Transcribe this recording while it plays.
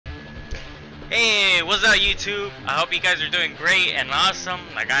Hey, what's up YouTube? I hope you guys are doing great and awesome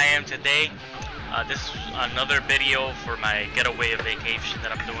like I am today. This is another video for my getaway vacation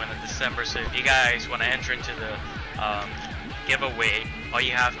that I'm doing in December. So if you guys want to enter into the giveaway, all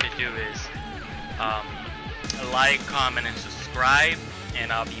you have to do is like, comment, and subscribe,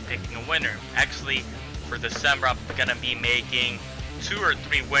 and I'll be picking a winner. Actually, for December, I'm gonna be making 2 or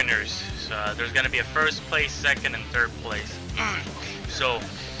 3 winners. So there's gonna be a first place, second, and third place. So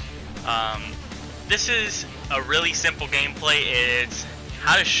this is a really simple gameplay. It's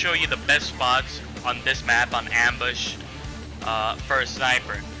how to show you the best spots on this map on ambush for a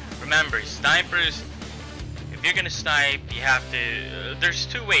sniper. Remember, snipers, if you're gonna snipe, you have to, there's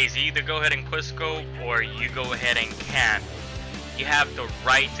 2 ways. You either go ahead and quickscope or you go ahead and camp. You have the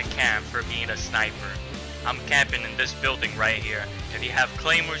right to camp for being a sniper. I'm camping in this building right here. If you have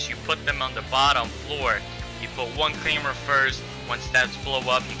claymores, you put them on the bottom floor. You put 1 claymore first. Once that's blow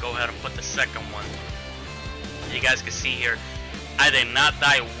up, you go ahead and put the second one. You guys can see here, I did not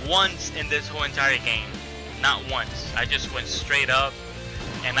die once in this whole entire game. Not once. I just went straight up,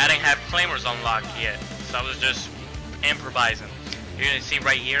 and I didn't have claymores unlocked yet, so I was just improvising. You're gonna see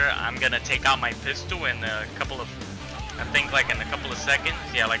right here, I'm gonna take out my pistol in a couple of, I think like in a couple of seconds.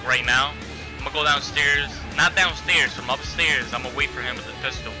 Yeah, like right now. I'm gonna go downstairs, not downstairs, from upstairs. I'm gonna wait for him with the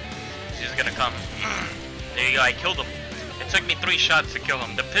pistol. He's gonna come. There you go, I killed him. It took me 3 shots to kill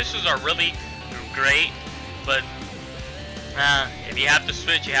him. The pistols are really great, but if you have to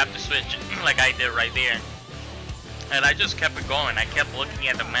switch, you have to switch, like I did right there. And I just kept it going. I kept looking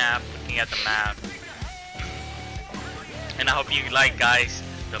at the map, And I hope you like, guys,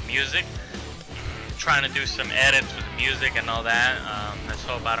 the music. I'm trying to do some edits with the music and all that. Let's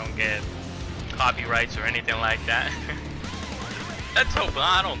hope I don't get copyrights or anything like that. Let's hope.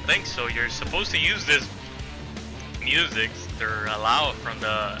 I don't think so. You're supposed to use this music. They're allowed from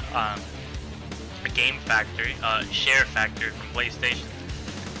the Game Factory, SHAREfactory from PlayStation.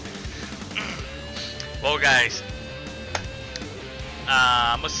 Well, guys,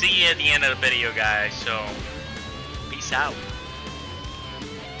 I'm gonna see you at the end of the video, guys. So, peace out.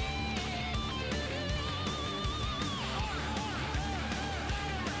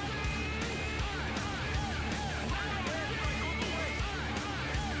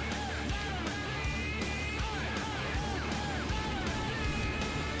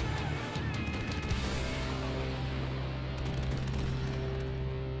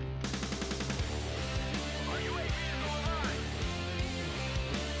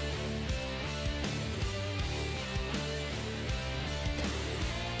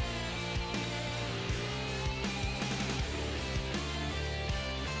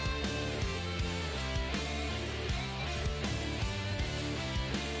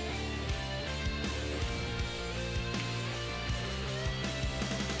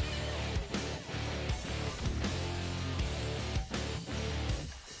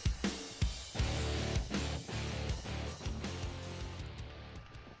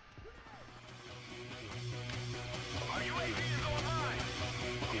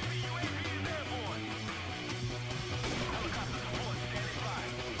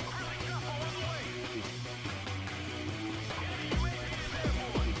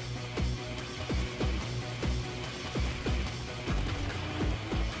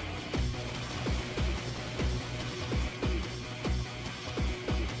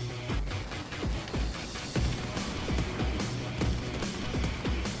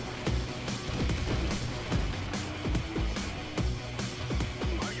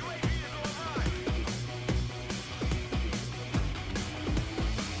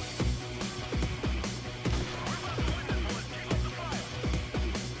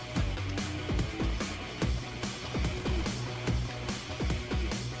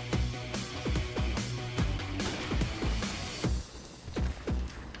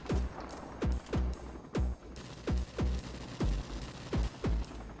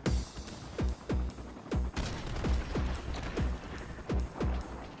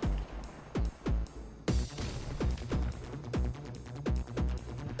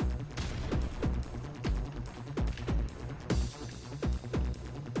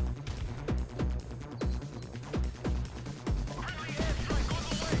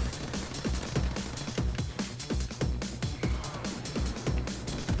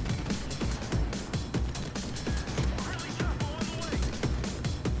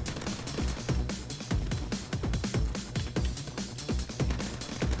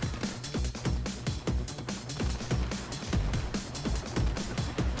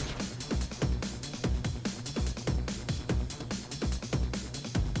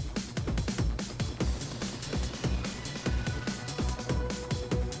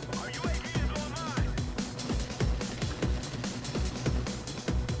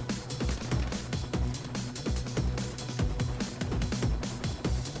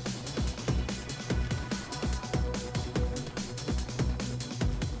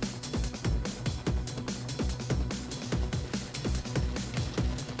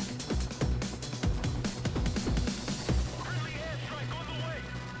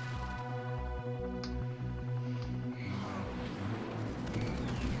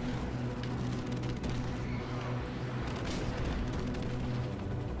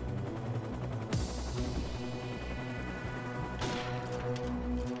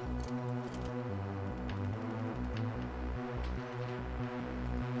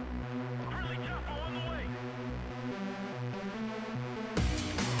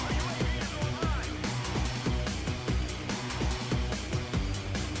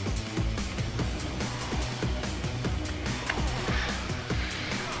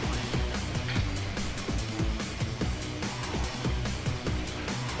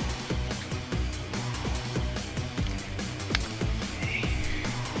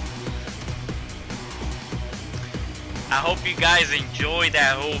 I hope you guys enjoyed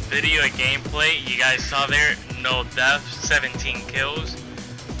that whole video of gameplay. You guys saw there, no deaths, 17 kills.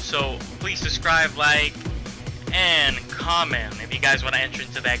 So please subscribe, like, and comment if you guys want to enter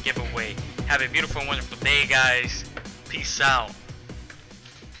into that giveaway. Have a beautiful and wonderful day, guys. Peace out.